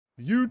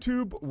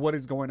YouTube, what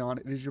is going on?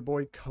 It is your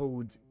boy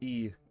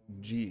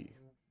CodesEG.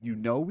 You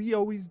know we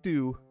always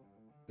do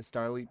the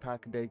Star Elite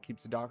pack a day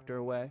keeps the doctor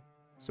away.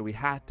 So we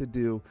had to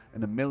do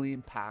an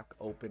 1,000,000 pack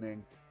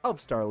opening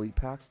of Star Elite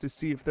packs to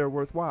see if they're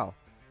worthwhile.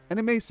 And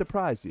it may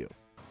surprise you.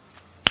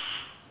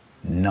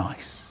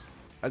 Nice.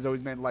 As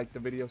always, man, like the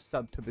video,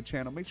 sub to the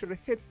channel. Make sure to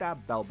hit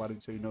that bell button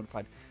so you're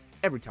notified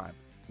every time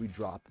we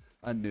drop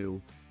a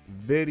new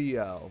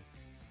video.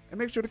 And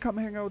make sure to come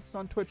hang out with us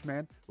on Twitch,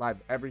 man.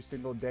 Live every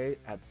single day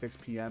at 6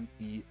 p.m.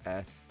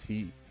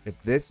 EST.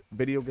 If this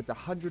video gets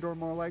 100 or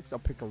more likes, I'll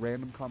pick a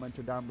random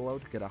commenter down below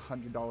to get a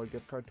 $100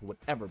 gift card to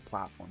whatever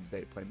platform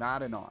they play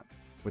Madden on.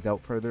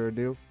 Without further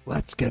ado,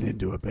 let's get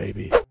into it,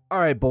 baby. All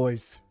right,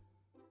 boys.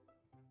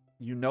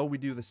 You know we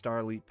do the Star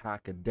Elite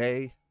pack a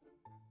day.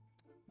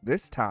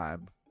 This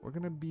time, we're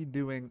going to be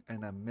doing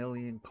an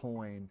 1,000,000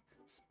 coin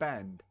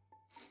spend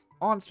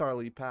on Star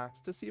Elite packs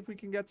to see if we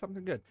can get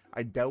something good.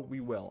 I doubt we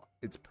will.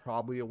 It's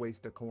probably a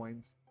waste of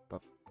coins,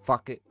 but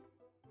fuck it.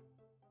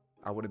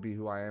 I wouldn't be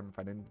who I am if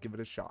I didn't give it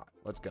a shot.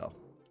 Let's go.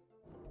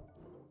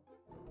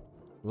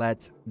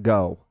 Let's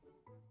go.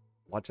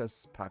 Watch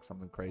us pack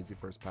something crazy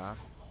first pack.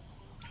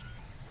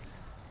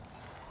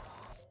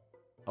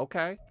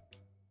 Okay.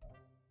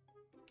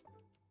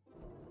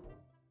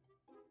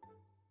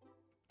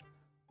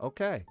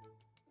 Okay.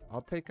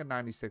 I'll take a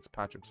 96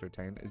 Patrick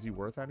Surtain. Is he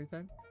worth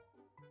anything?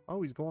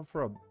 Oh, he's going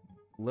for a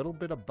little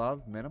bit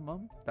above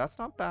minimum. That's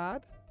not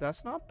bad.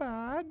 That's not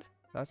bad.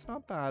 That's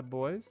not bad,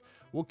 boys.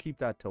 We'll keep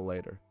that till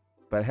later.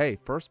 But hey,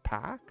 first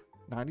pack,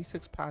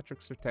 96 Patrick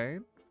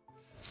Surtain.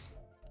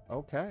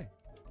 Okay.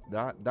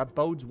 That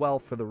bodes well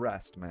for the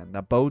rest, man.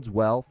 That bodes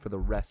well for the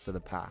rest of the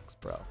packs,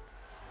 bro.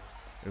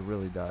 It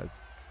really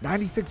does.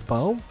 96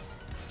 Bo?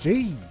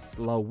 Jeez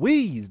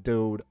Louise,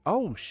 dude.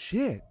 Oh,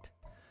 shit.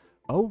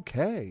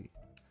 Okay.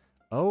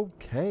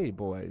 Okay,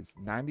 boys.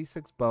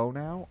 96 Bo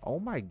now. Oh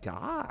my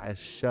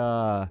gosh.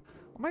 Oh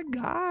my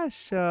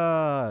gosh.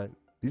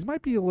 These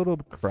might be a little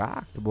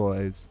cracked,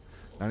 boys.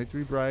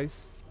 93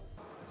 Bryce.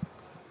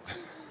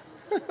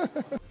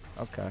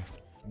 Okay.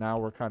 Now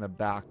we're kind of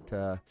back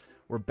to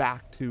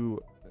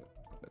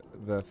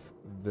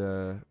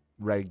the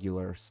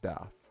regular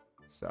stuff.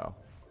 So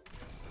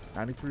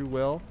 93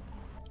 Will.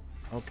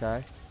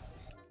 Okay.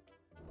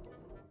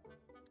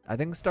 I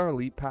think Star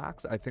Elite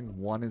packs, I think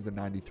one is a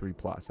 93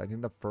 plus. I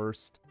think the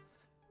first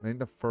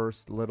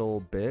little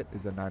bit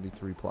is a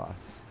 93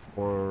 plus.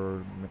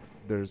 Or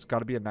there's got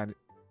to be a 90.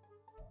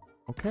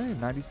 Okay,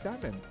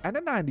 97 and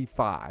a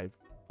 95.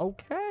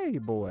 Okay,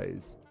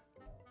 boys.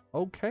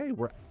 Okay,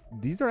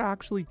 these are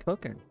actually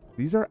cooking.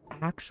 These are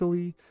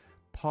actually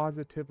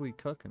positively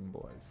cooking,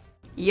 boys.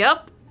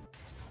 Yep.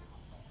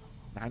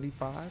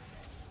 95.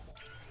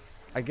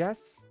 I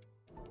guess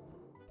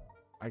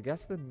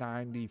the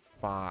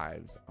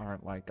 95s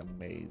aren't like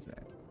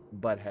amazing,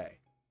 but hey,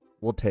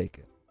 we'll take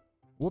it.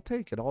 We'll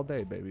take it all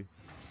day, baby.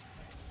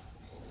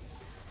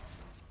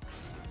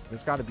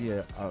 There's got to be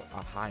a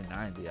high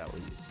 90 at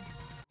least.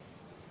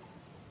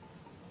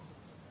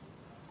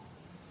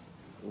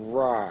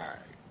 Right.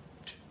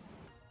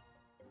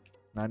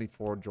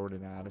 94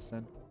 Jordan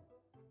Addison.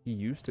 He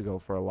used to go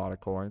for a lot of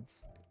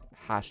coins.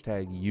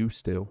 Hashtag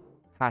used to.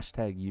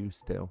 Hashtag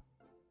used to.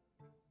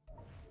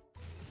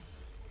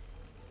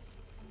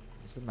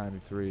 This is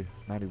 93.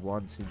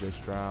 91 CJ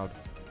Stroud.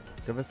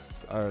 Give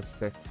us a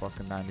sick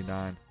fucking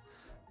 99.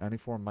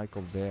 94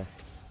 Michael Vick.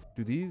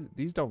 Dude,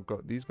 these don't go.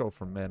 These go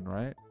for men,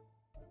 right?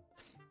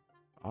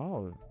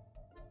 Oh.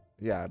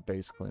 Yeah,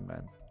 basically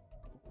men.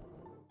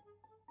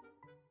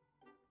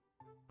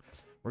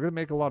 We're going to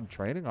make a lot of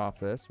training off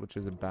this, which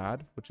isn't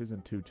bad. Which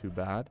isn't too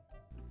bad.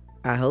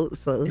 I hope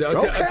so.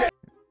 Okay.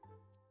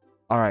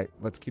 All right,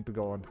 let's keep it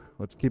going.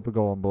 Let's keep it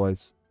going,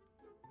 boys.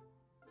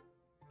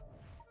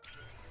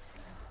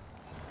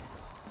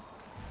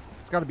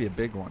 It's got to be a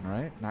big one,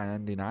 right?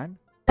 999?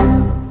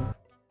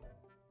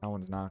 That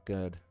one's not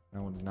good.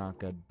 That one's not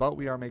good. But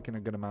we are making a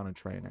good amount of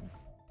training.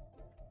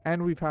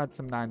 And we've had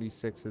some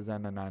 96s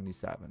and a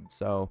 97.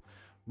 So,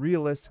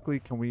 realistically,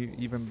 can we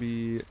even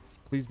be...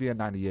 Please be a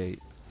 98.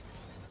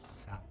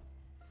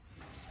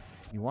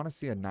 You want to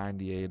see a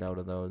 98 out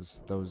of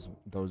those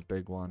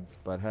big ones.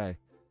 But hey,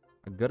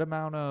 a good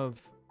amount of...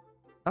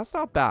 That's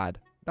not bad.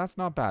 That's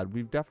not bad.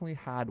 We've definitely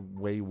had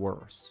way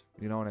worse.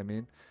 You know what I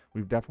mean?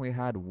 We've definitely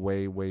had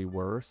way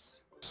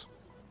worse.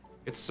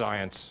 It's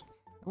science.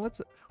 And let's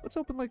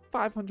open like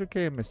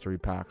 500k in mystery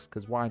packs,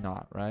 because why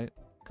not, right?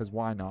 Because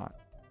why not?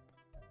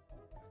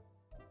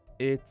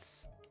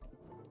 It's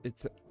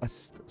a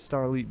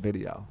Star Elite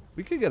video.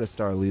 We could get a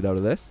Star Elite out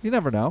of this. You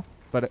never know.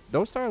 But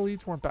those Star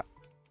Elites weren't bad.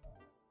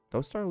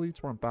 Those Star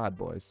Elites weren't bad,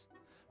 boys.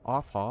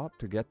 Off hop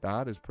to get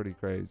that is pretty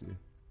crazy.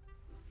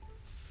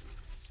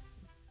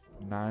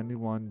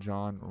 91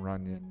 John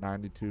Runyon,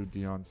 92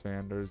 Deion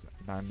Sanders,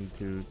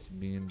 92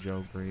 me and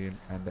Joe Green,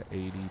 and the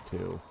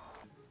 82.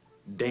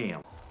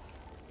 Damn.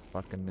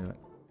 Fucking knew it.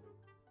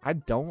 I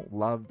don't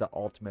love the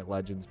Ultimate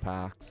Legends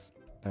packs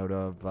out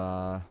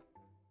of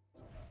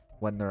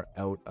when they're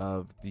out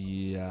of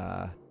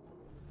the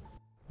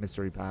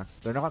mystery packs.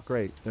 They're not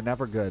great. They're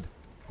never good.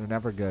 They're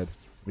never good,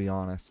 to be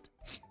honest.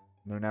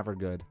 They're never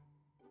good.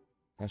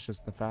 That's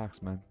just the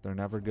facts, man. They're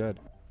never good.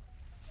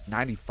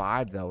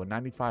 95, though. A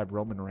 95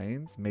 Roman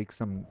Reigns. Make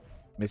some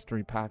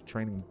mystery pack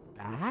training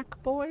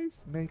back,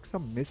 boys? Make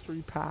some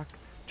mystery pack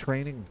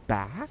training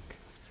back?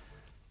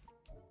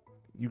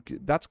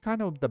 That's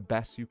kind of the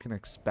best you can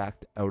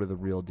expect out of the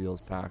Real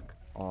Deals pack,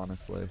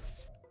 honestly.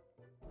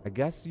 I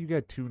guess you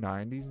get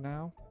 290s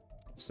now.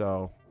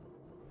 So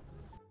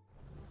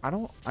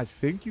I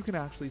think you can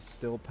actually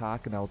still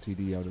pack an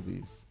LTD out of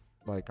these.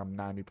 Like, I'm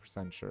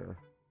 90% sure.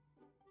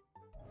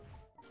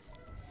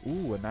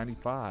 Ooh, a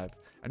 95.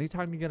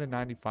 Anytime you get a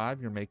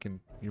 95, you're making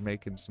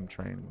some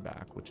training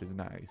back, which is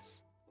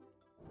nice.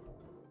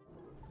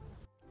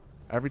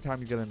 Every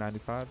time you get a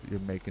 95, you're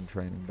making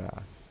training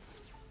back,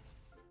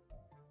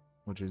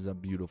 which is a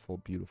beautiful,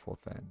 beautiful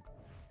thing.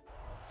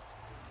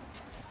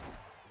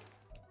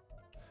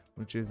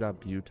 Which is a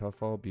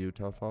beautiful,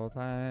 beautiful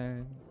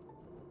thing.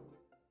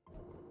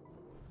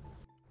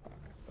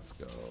 Alright, let's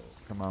go.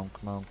 Come on,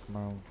 come on, come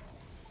on.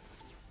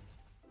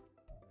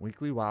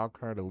 Weekly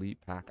wildcard elite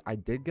pack. I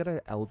did get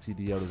an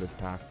LTD out of this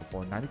pack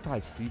before.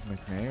 95 Steve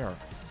McNair.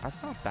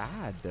 That's not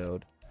bad,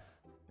 dude.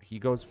 He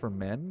goes for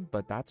min,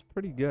 but that's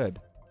pretty good.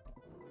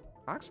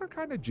 Packs are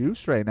kind of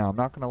juiced right now. I'm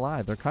not going to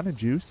lie. They're kind of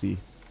juicy.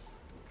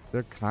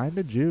 They're kind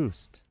of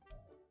juiced.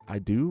 I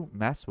do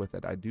mess with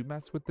it. I do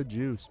mess with the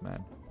juice,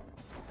 man.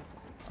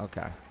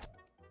 Okay.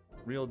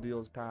 Real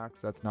Deals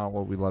packs. That's not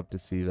what we love to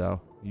see, though.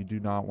 You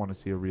do not want to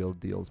see a Real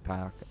Deals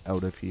pack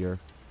out of here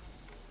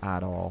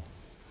at all.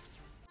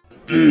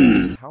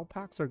 How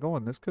packs are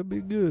going? This could be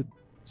good.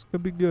 This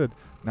could be good.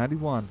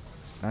 91.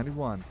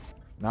 91.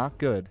 Not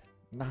good.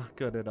 Not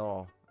good at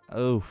all.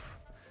 Oof.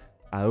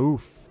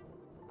 Oof.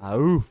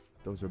 Oof.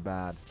 Those are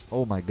bad.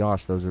 Oh my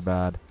gosh, those are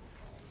bad.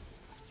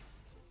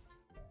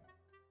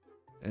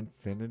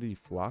 Infinity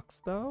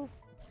Flux, though?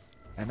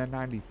 And a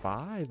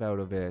 95 out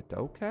of it.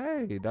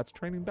 Okay, that's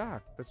training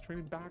back. That's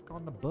training back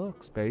on the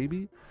books,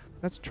 baby.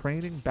 That's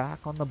training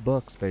back on the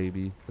books,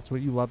 baby. That's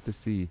what you love to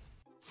see.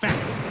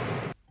 Fact!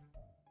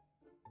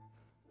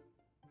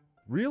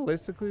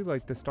 Realistically,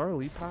 like, the Star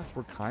Elite packs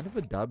were kind of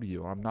a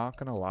W. I'm not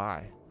gonna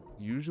lie.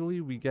 Usually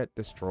we get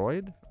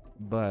destroyed,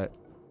 but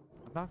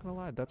I'm not gonna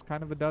lie. That's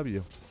kind of a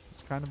W.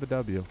 It's kind of a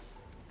W.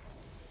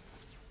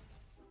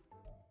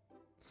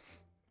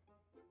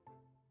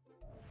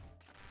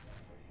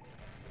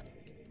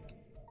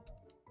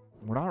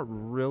 We're not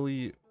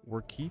really...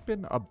 We're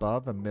keeping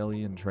above 1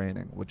 million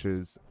training, which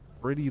is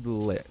pretty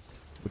lit.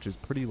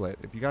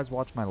 If you guys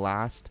watched my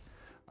last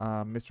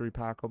mystery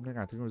pack opening,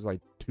 I think it was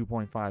like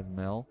 2.5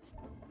 mil.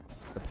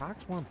 The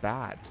packs weren't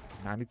bad.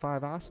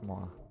 95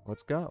 Asamoah.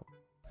 Let's go.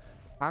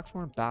 The packs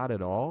weren't bad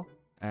at all.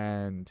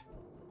 And,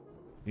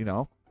 you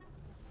know,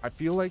 I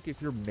feel like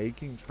if you're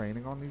making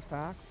training on these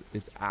packs,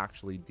 it's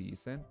actually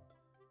decent.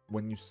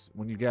 When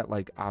you get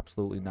like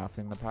absolutely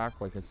nothing in the pack,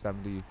 like a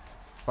 70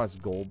 plus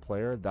gold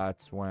player,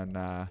 that's when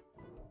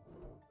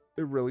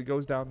it really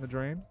goes down the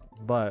drain.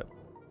 But,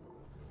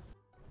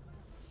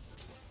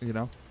 you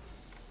know,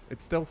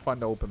 it's still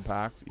fun to open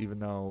packs, even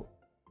though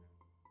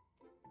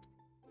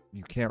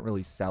you can't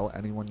really sell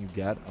anyone you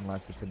get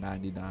unless it's a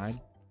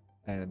 99.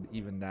 And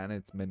even then,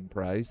 it's min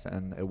price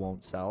and it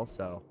won't sell.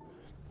 So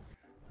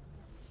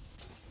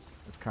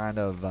it's kind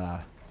of,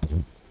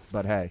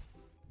 but hey.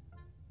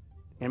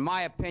 In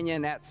my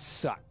opinion, that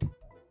sucked.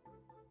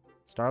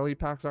 Star Elite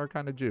packs are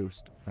kind of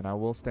juiced, and I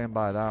will stand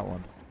by that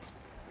one.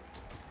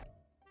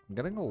 I'm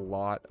getting a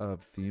lot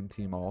of Theme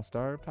Team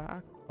All-Star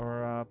pack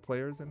or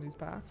players in these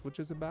packs, which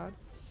isn't bad.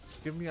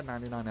 Give me a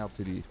 99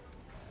 LTD.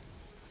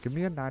 Give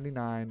me a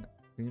 99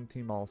 Theme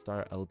Team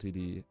All-Star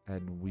LTD,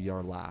 and we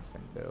are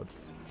laughing, dude.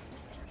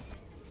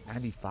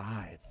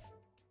 95.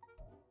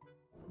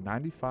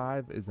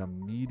 95 is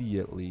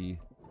immediately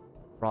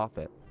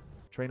profit.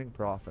 Training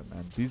profit,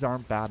 man. These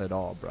aren't bad at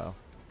all, bro.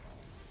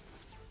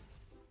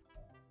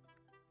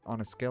 On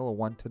a scale of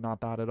 1 to not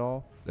bad at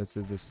all, this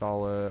is a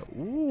solid...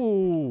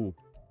 Ooh!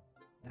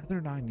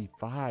 Another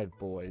 95,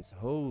 boys.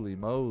 Holy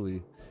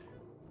moly.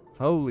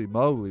 Holy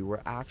moly.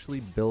 We're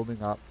actually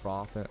building up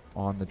profit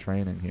on the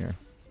training here.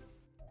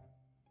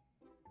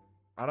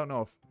 I don't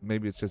know if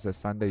maybe it's just a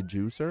Sunday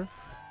juicer.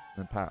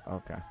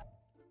 Okay.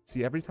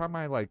 See, every time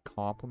I like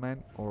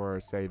compliment or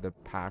say the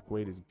pack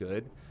weight is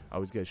good, I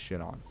always get shit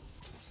on.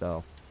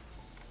 So,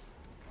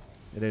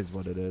 it is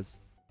what it is.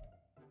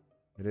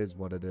 It is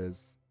what it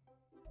is.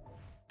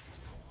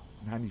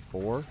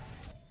 94.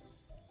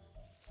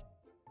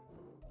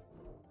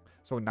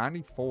 So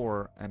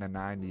 94 and a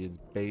 90 is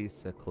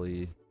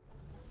basically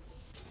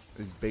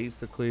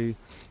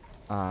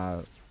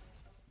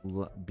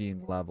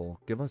being level.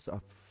 Give us a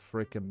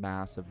freaking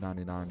massive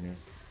 99 here.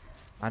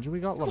 Imagine we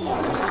got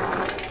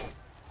Lamar.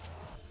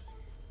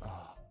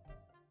 Oh.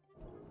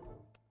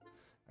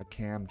 A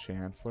Cam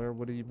Chancellor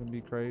would even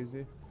be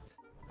crazy.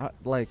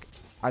 Like,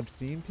 I've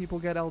seen people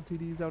get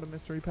LTDs out of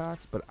mystery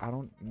packs, but I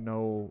don't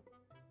know.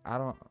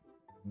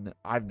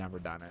 I've never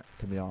done it,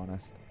 to be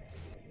honest.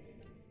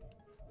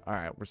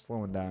 Alright, we're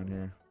slowing down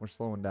here. We're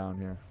slowing down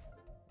here.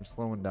 We're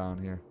slowing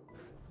down here.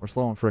 We're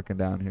slowing frickin'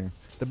 down here.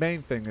 The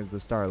main thing is the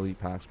Star Elite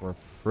packs were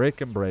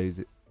frickin'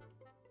 brazy.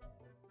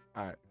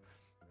 Alright.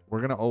 We're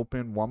going to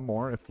open one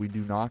more. If we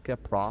do not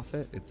get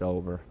profit, it's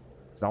over.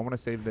 Because I want to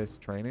save this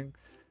training.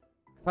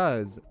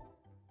 Because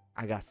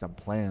I got some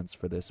plans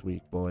for this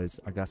week, boys.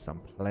 I got some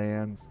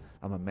plans.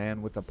 I'm a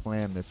man with a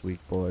plan this week,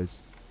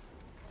 boys.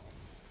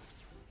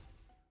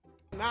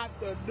 Not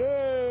the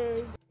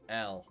day.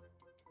 L.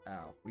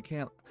 We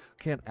can't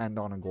end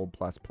on a gold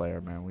plus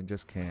player, man. We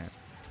just can't.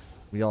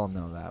 We all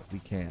know that. We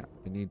can't.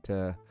 We need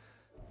to...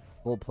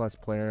 Gold plus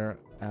player.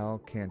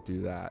 L. Can't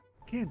do that.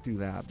 Can't do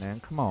that, man.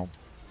 Come on.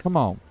 Come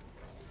on.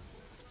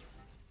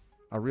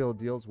 Our real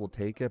deals will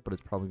take it, but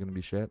it's probably going to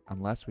be shit.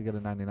 Unless we get a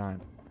 99.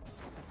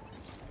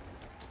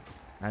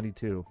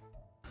 92.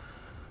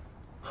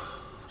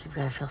 You've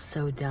got to feel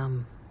so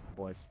dumb.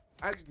 Boys,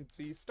 as you can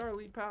see, Star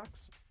Elite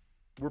packs,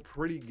 we're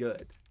pretty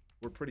good.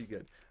 We're pretty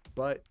good.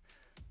 But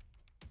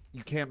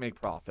you can't make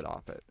profit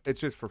off it.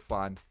 It's just for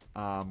fun.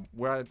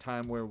 We're at a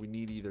time where we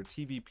need either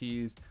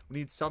TVPs, we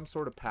need some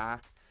sort of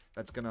pack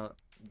that's going to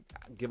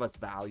give us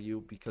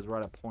value, because we're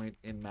at a point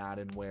in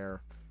Madden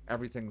where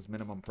everything's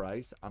minimum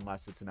price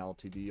unless it's an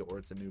LTD or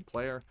it's a new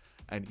player,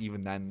 and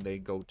even then they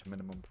go to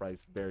minimum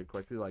price very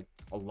quickly. Like,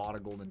 a lot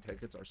of golden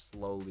tickets are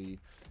slowly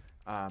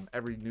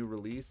every new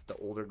release, the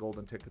older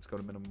golden tickets go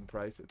to minimum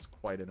price. It's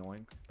quite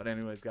annoying. But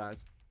anyways,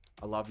 guys,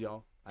 I love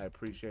y'all. I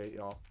appreciate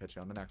y'all. Catch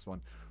you on the next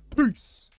one. Peace.